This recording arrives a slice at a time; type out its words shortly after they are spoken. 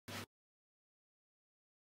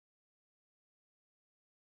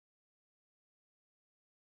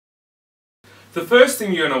The first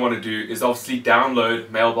thing you're going to want to do is obviously download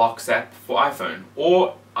Mailbox app for iPhone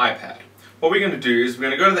or iPad. What we're going to do is we're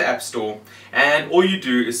going to go to the App Store, and all you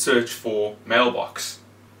do is search for Mailbox.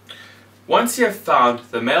 Once you have found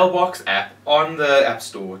the Mailbox app on the App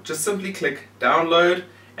Store, just simply click download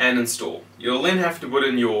and install. You'll then have to put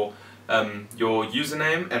in your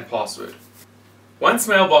username and password. Once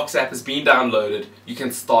Mailbox app has been downloaded, you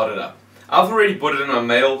can start it up. I've already put it in my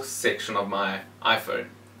mail section of my iPhone.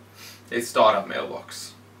 Let's start up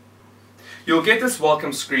Mailbox. You'll get this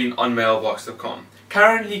welcome screen on mailbox.com.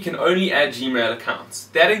 Currently you can only add Gmail accounts.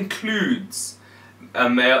 That includes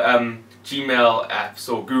Gmail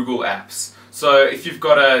apps or Google apps. So if you've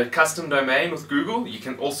got a custom domain with Google, you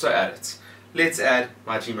can also add it. Let's add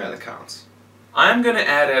my Gmail account. I'm going to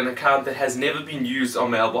add an account that has never been used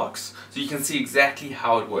on Mailbox, so you can see exactly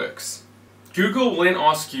how it works. Google will then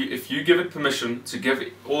ask you if you give it permission to give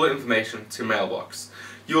all the information to Mailbox.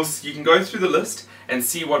 You can go through the list and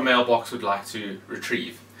see what Mailbox would like to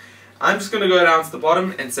retrieve. I'm just going to go down to the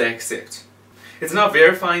bottom and say accept. It's now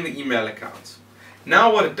verifying the email account.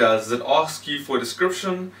 Now what it does is it asks you for a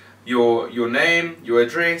description, your name, your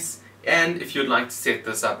address, and if you'd like to set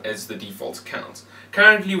this up as the default account.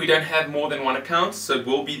 Currently we don't have more than one account, so it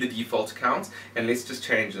will be the default account, and let's just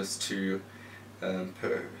change this to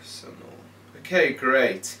personal. Okay,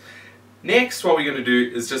 great. Next, what we're going to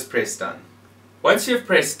do is just press done. Once you have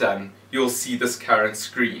pressed done, you'll see this current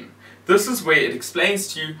screen. This is where it explains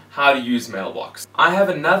to you how to use Mailbox. I have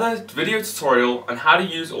another video tutorial on how to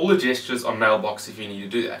use all the gestures on Mailbox if you need to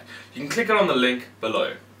do that. You can click it on the link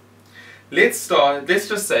below. Let's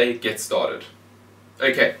just say get started.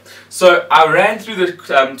 Okay, so I ran through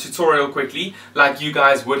the tutorial quickly, like you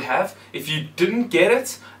guys would have. If you didn't get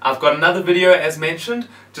it, I've got another video as mentioned.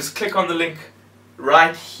 Just click on the link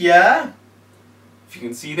right here, if you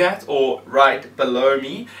can see that, or right below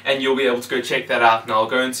me, and you'll be able to go check that out, and I'll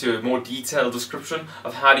go into a more detailed description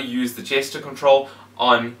of how to use the gesture control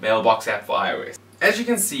on Mailbox app for iOS. As you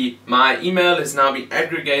can see, my email has now been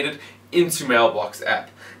aggregated into Mailbox app.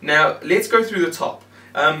 Now let's go through the top.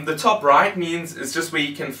 The top right means it's just where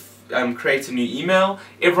you can create a new email.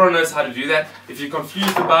 Everyone knows how to do that. If you're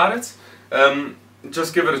confused about it,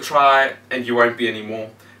 just give it a try and you won't be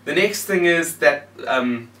anymore. The next thing is that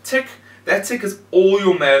tick. That tick is all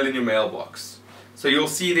your mail in your mailbox. So you'll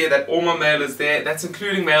see there that all my mail is there. That's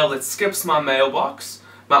including mail that skips my mailbox,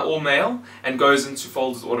 my all mail, and goes into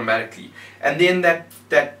folders automatically. And then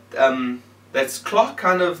that's clock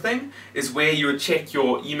kind of thing is where you would check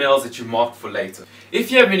your emails that you marked for later.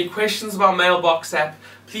 If you have any questions about Mailbox app,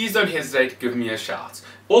 please don't hesitate to give me a shout.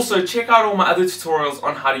 Also, check out all my other tutorials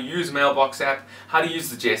on how to use Mailbox app, how to use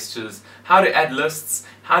the gestures, how to add lists,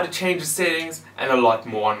 how to change the settings, and a lot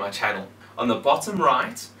more on my channel. On the bottom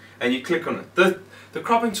right, and you click on it. The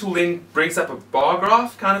cropping tool then brings up a bar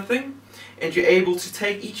graph kind of thing, and you're able to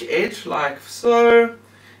take each edge like so,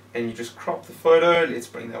 and you just crop the photo. Let's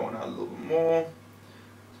bring that one out a little bit more.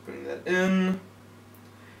 Let's bring that in.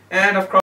 And I've cropped